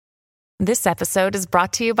This episode is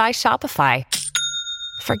brought to you by Shopify.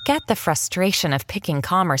 Forget the frustration of picking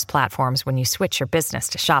commerce platforms when you switch your business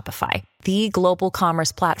to Shopify, the global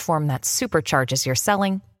commerce platform that supercharges your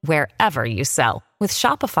selling wherever you sell. With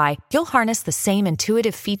Shopify, you'll harness the same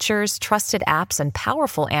intuitive features, trusted apps, and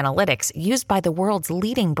powerful analytics used by the world's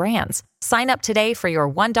leading brands. Sign up today for your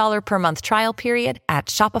 $1 per month trial period at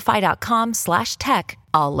shopify.com/tech,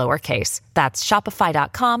 all lowercase. That's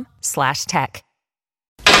shopify.com/tech.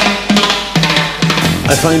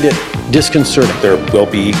 I find it disconcerting. There will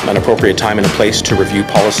be an appropriate time and a place to review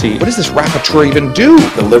policy. What does this rapporteur even do?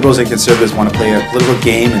 The Liberals and Conservatives want to play a political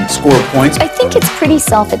game and score points. I think it's pretty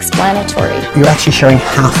self-explanatory. You're actually sharing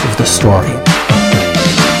half of the story.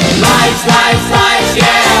 Lies, lies, lies,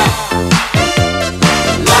 yeah.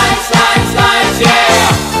 Lies, lies, lies,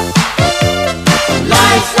 yeah.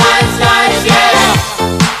 Lies, lies, lies, yeah.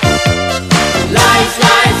 Lies,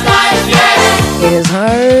 lies, lies, yeah. It is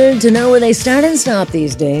hard to know where they start and stop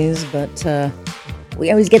these days, but we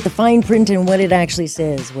always get the fine print in what it actually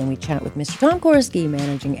says when we chat with Mr. Tom Korski,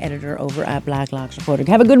 managing editor over at Blacklocks Reporter.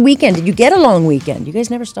 Have a good weekend. Did you get a long weekend? You guys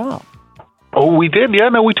never stop. Oh, we did. Yeah,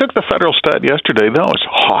 no, we took the federal stat yesterday. No, it's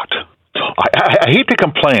hot. I hate to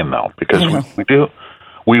complain, though, because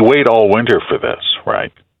we wait all winter for this,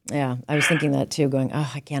 right? Yeah, I was thinking that too, going,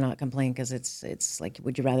 I cannot complain, because it's like,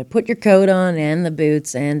 would you rather put your coat on and the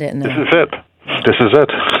boots and it? No. This is it.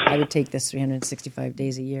 I would take this 365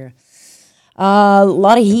 days a year. A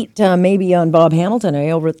lot of heat maybe on Bob Hamilton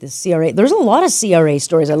over at the CRA. There's a lot of CRA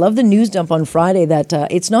stories. I love the news dump on Friday that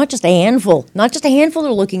it's not just a handful. Not just a handful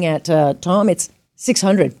they're looking at, Tom. It's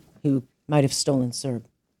 600 who might have stolen CERB,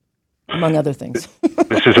 among other things.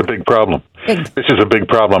 This is a big problem. This is a big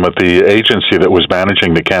problem at the agency that was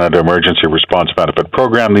managing the Canada Emergency Response Benefit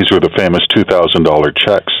Program. These were the famous $2,000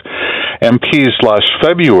 checks. MPs last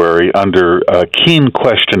February, under keen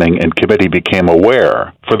questioning in committee, became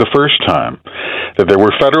aware for the first time that there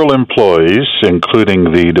were federal employees,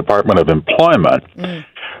 including the Department of Employment,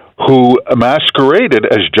 who masqueraded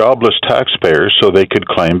as jobless taxpayers so they could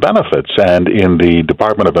claim benefits. And in the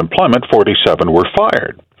Department of Employment, 47 were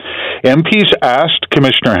fired. MPs asked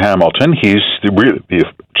Commissioner Hamilton, he's the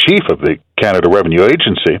chief of the Canada Revenue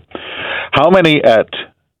Agency, how many at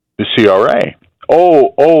the CRA?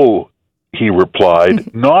 Oh, he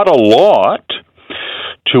replied, not a lot,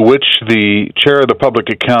 to which the chair of the Public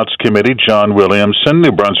Accounts Committee, John Williamson,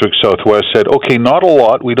 New Brunswick Southwest, said, okay, not a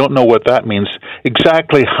lot, we don't know what that means.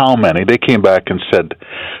 Exactly how many? They came back and said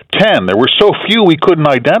 10. There were so few we couldn't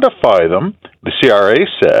identify them, the CRA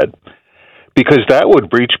said, because that would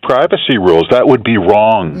breach privacy rules. That would be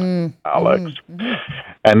wrong, Alex.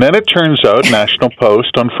 And then it turns out, National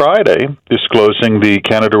Post on Friday, disclosing the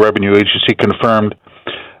Canada Revenue Agency confirmed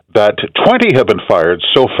that 20 have been fired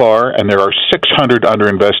so far, and there are 600 under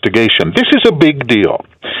investigation. This is a big deal,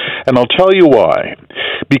 and I'll tell you why.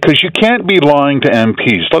 Because you can't be lying to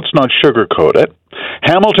MPs. Let's not sugarcoat it.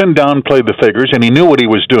 Hamilton downplayed the figures, and he knew what he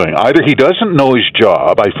was doing. Either he doesn't know his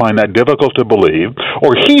job, I find that difficult to believe,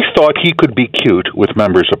 or he thought he could be cute with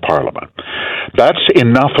members of Parliament. That's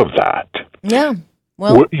enough of that. Yeah,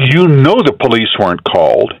 well, you know the police weren't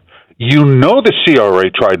called. You know the CRA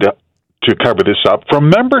tried to cover this up from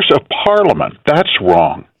members of Parliament. That's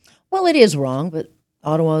wrong. Well, it is wrong, but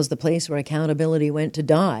Ottawa is the place where accountability went to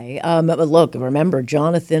die. But look, remember,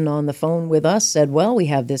 Jonathan on the phone with us said, well, we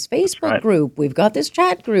have this Facebook group, we've got this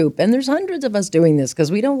chat group, and there's hundreds of us doing this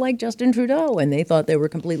because we don't like Justin Trudeau, and they thought they were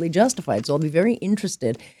completely justified. So I'll be very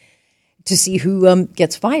interested to see who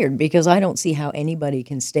gets fired, because I don't see how anybody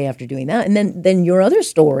can stay after doing that. And then your other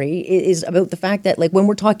story is about the fact that, like, when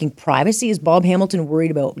we're talking privacy, is Bob Hamilton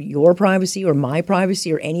worried about your privacy or my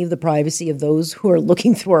privacy or any of the privacy of those who are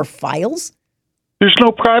looking through our files? There's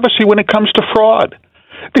no privacy when it comes to fraud.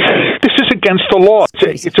 This is against the law.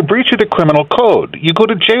 It's a breach of the criminal code. You go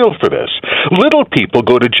to jail for this. Little people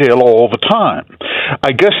go to jail all the time.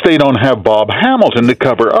 I guess they don't have Bob Hamilton to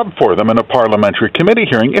cover up for them in a parliamentary committee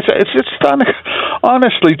hearing. It's done.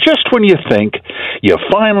 Honestly, just when you think you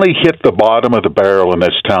finally hit the bottom of the barrel in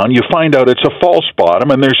this town, you find out it's a false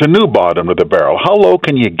bottom and there's a new bottom of the barrel. How low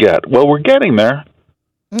can you get? Well, we're getting there.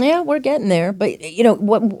 Yeah, we're getting there. But, you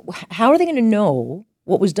know, how are they going to know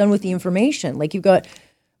what was done with the information? Like, you've got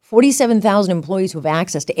 47,000 employees who have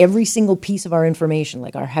access to every single piece of our information,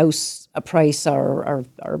 like our house, a price, our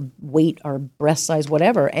weight, our breast size,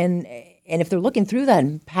 whatever. And if they're looking through that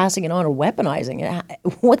and passing it on or weaponizing it,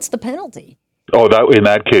 what's the penalty? Oh, in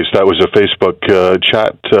that case, that was a Facebook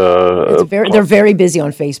chat. They're very busy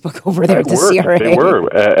on Facebook over there at the CRA. They were,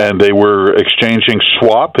 and they were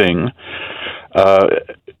swapping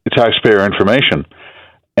taxpayer information.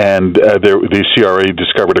 And the CRA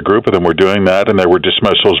discovered a group of them were doing that, and there were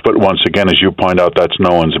dismissals. But once again, as you point out, that's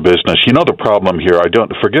no one's business. You know the problem here,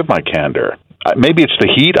 forgive my candor. Maybe it's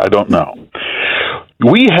the heat, I don't know.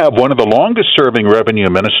 We have one of the longest-serving revenue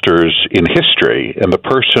ministers in history in the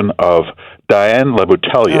person of Diane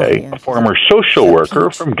Leboutillier, a former social worker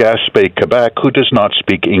from Gaspé, Quebec, who does not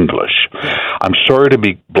speak English. I'm sorry to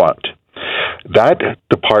be blunt. That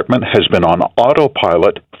department has been on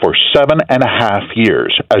autopilot for 7.5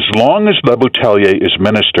 years. As long as Leboutillier is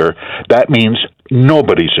minister, that means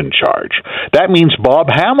nobody's in charge. That means Bob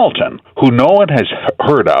Hamilton, who no one has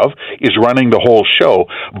heard of, is running the whole show.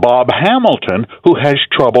 Bob Hamilton, who has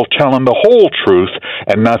trouble telling the whole truth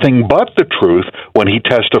and nothing but the truth when he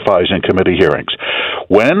testifies in committee hearings.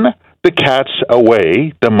 When the cat's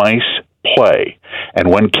away, the mice play.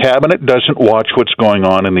 And when Cabinet doesn't watch what's going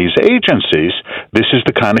on in these agencies, this is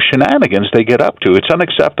the kind of shenanigans they get up to. It's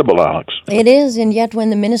unacceptable, Alex. It is, and yet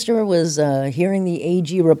when the minister was hearing the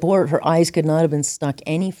AG report, her eyes could not have been stuck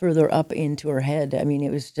any further up into her head. I mean,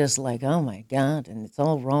 it was just like, oh my God, and it's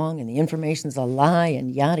all wrong, and the information's a lie,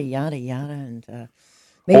 and yada, yada, yada, and...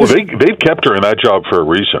 they've kept her in that job for a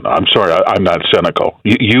reason. I'm sorry, I'm not cynical.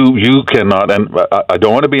 You cannot, and I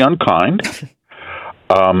don't want to be unkind.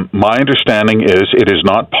 My understanding is it is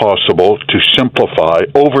not possible to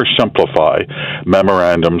oversimplify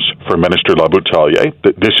memorandums for Minister Leboutillier.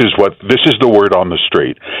 This is the word on the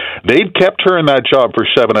street. They've kept her in that job for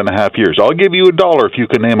 7.5 years. I'll give you $1 if you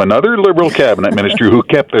can name another Liberal cabinet minister who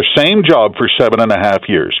kept their same job for 7.5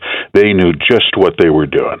 years. They knew just what they were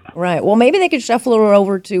doing. Right. Well, maybe they could shuffle her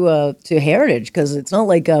over to Heritage, because it's not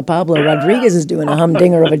like Pablo Rodriguez is doing a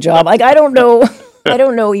humdinger of a job. Like, I don't know. I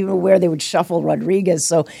don't know even where they would shuffle Rodriguez.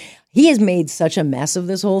 So he has made such a mess of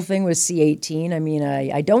this whole thing with C-18. I mean,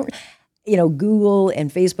 I don't, Google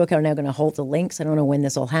and Facebook are now going to halt the links. I don't know when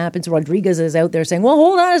this all happens. Rodriguez is out there saying, well,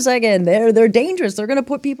 hold on a second. They're dangerous. They're going to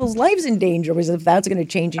put people's lives in danger, because if that's going to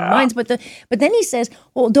change your minds. But then he says,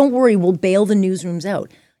 well, don't worry, we'll bail the newsrooms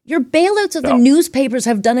out. Your bailouts of the newspapers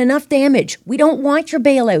have done enough damage. We don't want your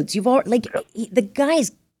bailouts. You've already, the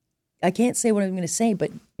guy's, I can't say what I'm going to say,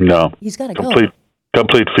 but he's got to go.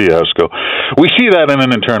 Complete fiasco. We see that in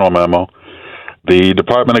an internal memo. The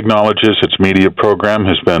department acknowledges its media program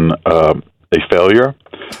has been a failure.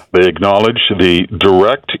 They acknowledge the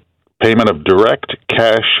direct payment of direct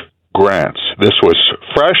cash grants. This was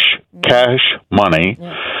fresh cash money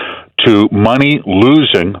to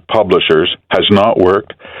money-losing publishers has not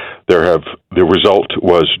worked. The result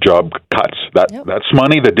was job cuts. That's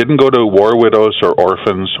money that didn't go to war widows or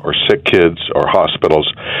orphans or sick kids or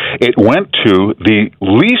hospitals. It went to the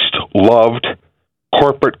least loved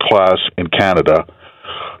corporate class in Canada,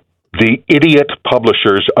 the idiot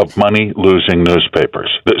publishers of money-losing newspapers.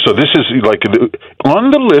 So this is like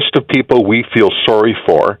on the list of people we feel sorry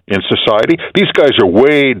for in society. These guys are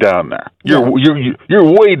way down there. You're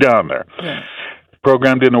way down there. Yeah.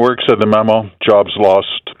 Program didn't work, said the memo. Jobs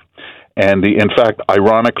lost. And in fact,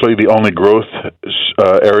 ironically, the only growth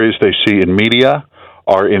areas they see in media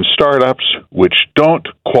are in startups, which don't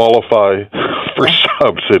qualify for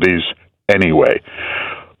subsidies anyway.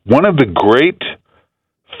 One of the great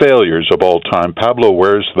failures of all time, Pablo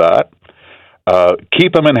wears that.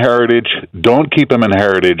 Keep them in Heritage, don't keep them in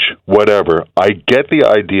Heritage, whatever. I get the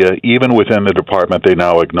idea. Even within the department, they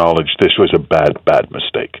now acknowledge this was a bad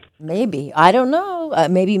mistake. Maybe. I don't know.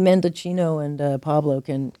 Maybe Mendocino and Pablo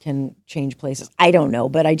can change places. I don't know,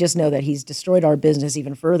 but I just know that he's destroyed our business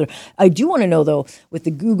even further. I do want to know, though, with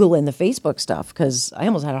the Google and the Facebook stuff, because I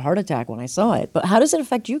almost had a heart attack when I saw it. But how does it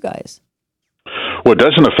affect you guys? Well, it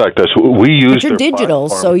doesn't affect us. We use but you're digital,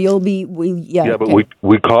 platform. So you'll be but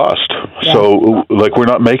we cost. Yeah. So like we're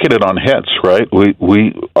not making it on hits, right?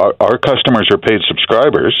 Our customers are paid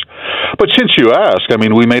subscribers. But since you ask, I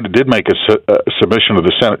mean, we did make a submission to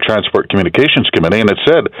the Senate Transport Communications Committee, and it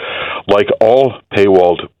said, like all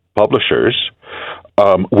paywalled publishers,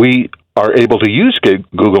 we are able to use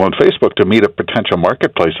Google and Facebook to meet a potential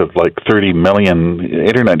marketplace of like 30 million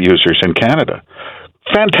internet users in Canada.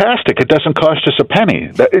 Fantastic. It doesn't cost us a penny.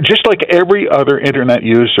 Just like every other internet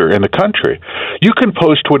user in the country. You can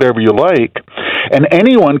post whatever you like, and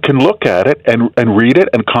anyone can look at it and read it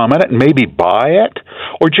and comment it and maybe buy it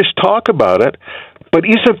or just talk about it. But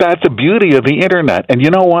isn't that the beauty of the internet? And you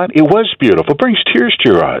know what? It was beautiful. It brings tears to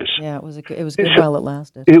your eyes. Yeah, it was good while it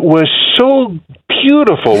lasted. It was so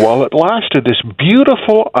beautiful while it lasted. This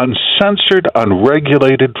beautiful, uncensored,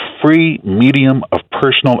 unregulated, free medium of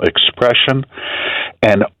personal expression.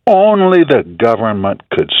 And only the government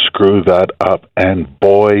could screw that up. And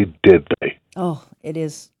boy, did they. Oh, it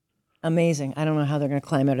is Amazing. I don't know how they're going to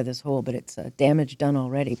climb out of this hole, but it's damage done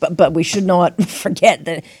already. But we should not forget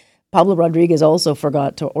that Pablo Rodriguez also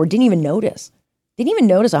forgot to, or didn't even notice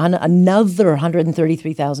another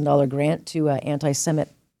 $133,000 grant to anti-Semite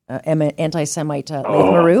Laith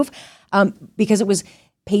Marouf because it was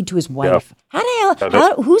paid to his wife.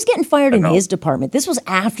 Yeah. Who's getting fired in his department? This was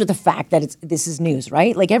after the fact that this is news,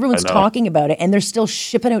 right? Like everyone's talking about it, and they're still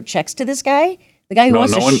shipping out checks to this guy, the guy who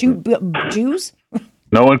wants to shoot Jews.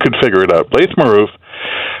 No one could figure it out. Laith Marouf,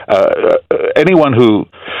 anyone who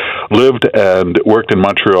lived and worked in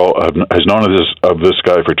Montreal has known of this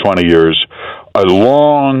guy for 20 years. A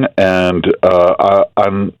long and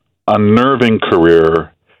unnerving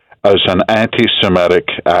career as an anti-Semitic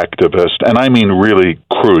activist, and I mean really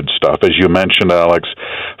crude stuff, as you mentioned, Alex,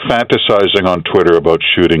 fantasizing on Twitter about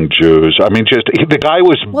shooting Jews. I mean, the guy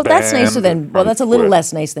was that's nicer than that's a little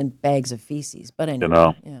less nice than bags of feces, but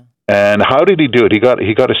anyway, yeah. And how did he do it? He got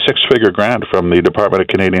a six-figure grant from the Department of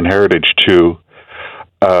Canadian Heritage to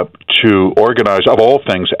organize, of all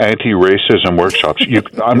things, anti-racism workshops.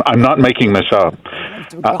 I'm not making this up.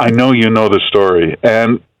 I know you know the story.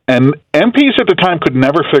 And MPs at the time could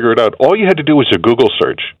never figure it out. All you had to do was a Google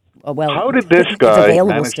search. How did this guy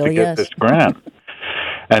manage to get this grant?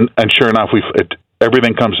 And sure enough,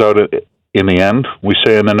 everything comes out in the end. We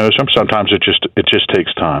say in the newsroom. Sometimes it just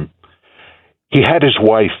takes time. He had his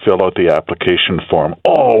wife fill out the application form.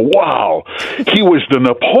 Oh, wow. He was the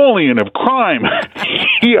Napoleon of crime.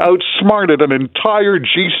 He outsmarted an entire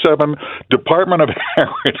G7 Department of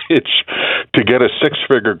Heritage to get a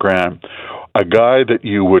six-figure grant. A guy that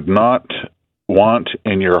you would not want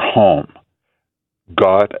in your home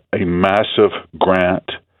got a massive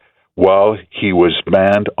grant while he was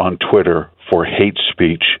banned on Twitter for hate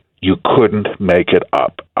speech. You couldn't make it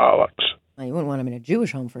up, Alex. You wouldn't want him in a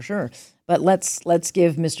Jewish home for sure. But let's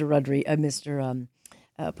give Mr.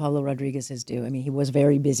 Pablo Rodriguez his due. I mean, he was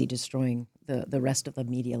very busy destroying the rest of the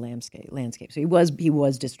media landscape. So he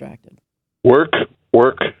was distracted. Work.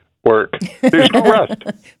 There's no rest.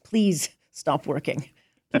 Please stop working.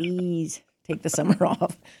 Please take the summer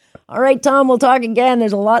off. All right, Tom, we'll talk again.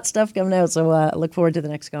 There's a lot of stuff coming out, so look forward to the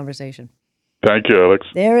next conversation. Thank you, Alex.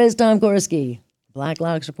 There is Tom Korski.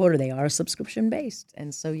 Blacklocks reporter. They are subscription based.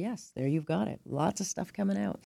 And so, yes, there you've got it. Lots of stuff coming out.